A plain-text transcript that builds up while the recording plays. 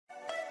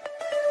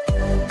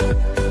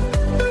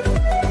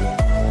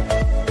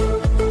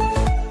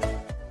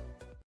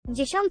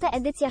10.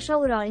 edycja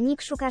show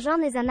Rolnik szuka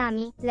żony za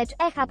nami, lecz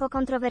echa po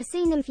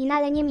kontrowersyjnym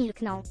finale nie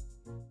milkną.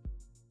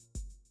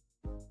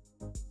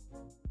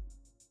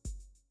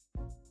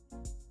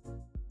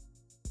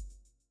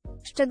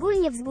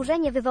 Szczególnie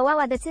wzburzenie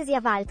wywołała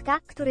decyzja Waldka,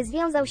 który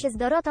związał się z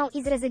Dorotą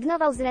i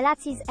zrezygnował z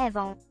relacji z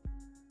Ewą.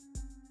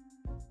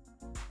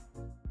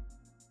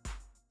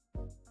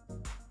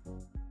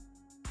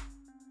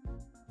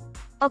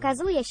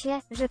 Okazuje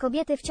się, że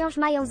kobiety wciąż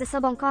mają ze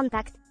sobą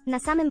kontakt. Na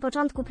samym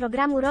początku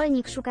programu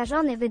Rolnik szuka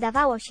żony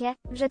wydawało się,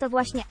 że to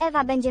właśnie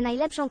Ewa będzie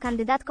najlepszą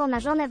kandydatką na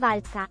żonę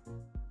Waldka.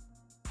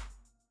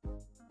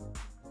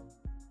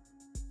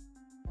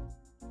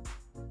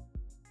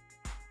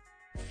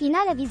 W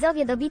finale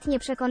widzowie dobitnie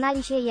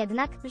przekonali się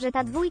jednak, że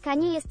ta dwójka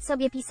nie jest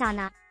sobie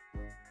pisana.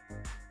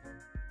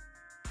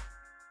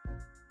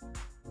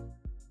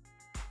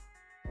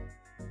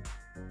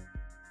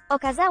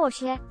 Okazało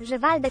się, że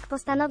Waldek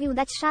postanowił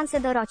dać szansę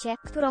Dorocie,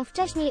 którą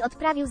wcześniej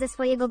odprawił ze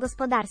swojego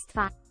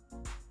gospodarstwa.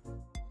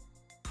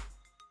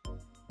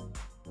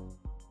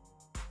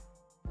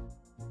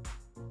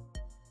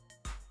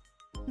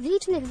 W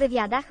licznych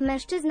wywiadach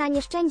mężczyzna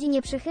nie szczędzi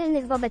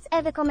nieprzychylnych wobec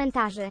Ewy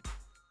komentarzy.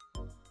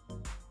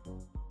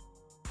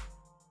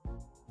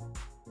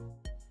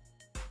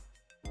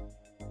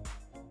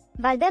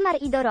 Waldemar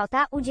i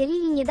Dorota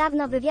udzielili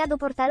niedawno wywiadu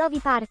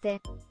portalowi Party.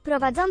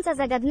 Prowadząca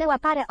zagadnęła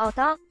parę o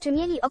to, czy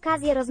mieli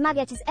okazję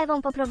rozmawiać z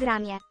Ewą po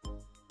programie.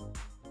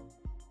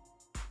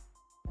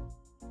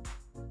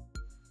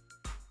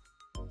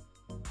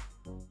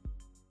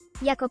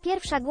 Jako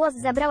pierwsza głos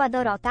zabrała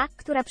Dorota,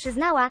 która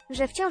przyznała,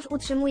 że wciąż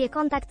utrzymuje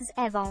kontakt z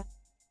Ewą.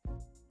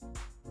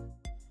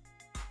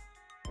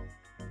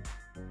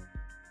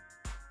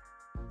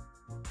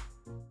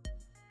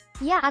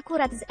 Ja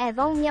akurat z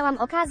Ewą miałam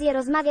okazję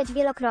rozmawiać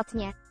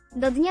wielokrotnie.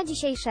 Do dnia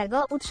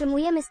dzisiejszego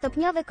utrzymujemy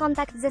stopniowy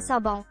kontakt ze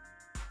sobą.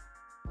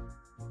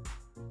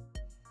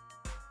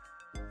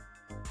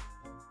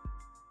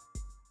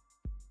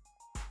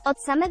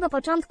 Od samego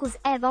początku z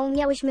Ewą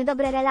miałyśmy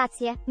dobre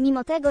relacje,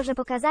 mimo tego, że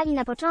pokazali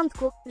na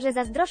początku, że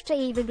zazdroszczę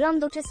jej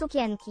wyglądu czy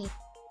sukienki.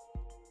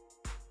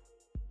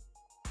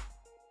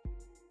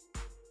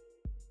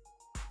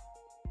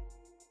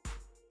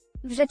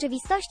 W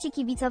rzeczywistości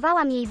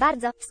kibicowałam jej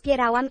bardzo,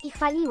 wspierałam i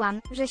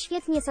chwaliłam, że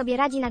świetnie sobie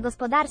radzi na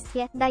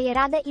gospodarstwie, daje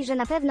radę i że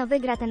na pewno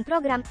wygra ten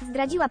program,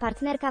 zdradziła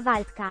partnerka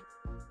Waldka.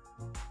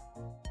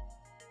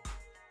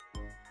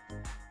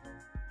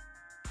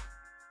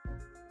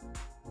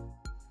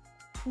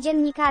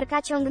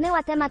 Dziennikarka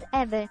ciągnęła temat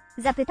Ewy.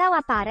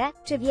 Zapytała parę,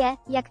 czy wie,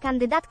 jak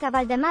kandydatka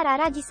Waldemara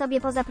radzi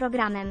sobie poza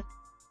programem.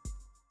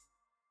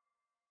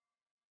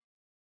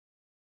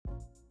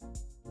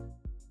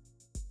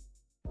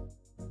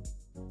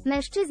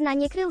 Mężczyzna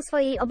nie krył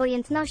swojej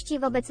obojętności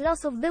wobec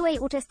losów byłej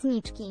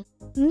uczestniczki.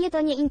 Mnie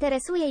to nie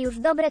interesuje już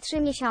dobre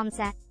 3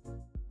 miesiące.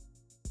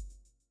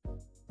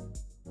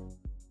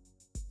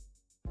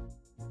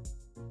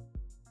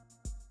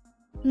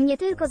 Mnie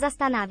tylko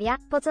zastanawia,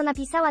 po co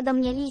napisała do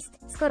mnie list,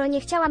 skoro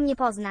nie chciała mnie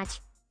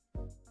poznać.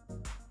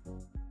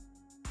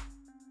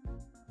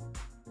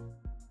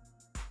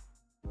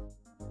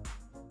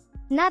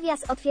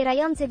 Nawias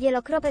otwierający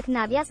wielokropek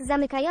nawias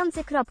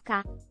zamykający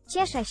kropka.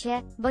 Cieszę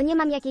się, bo nie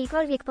mam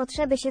jakiejkolwiek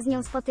potrzeby się z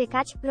nią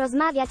spotykać,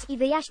 rozmawiać i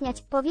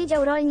wyjaśniać,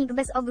 powiedział Rolnik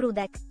bez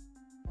ogródek.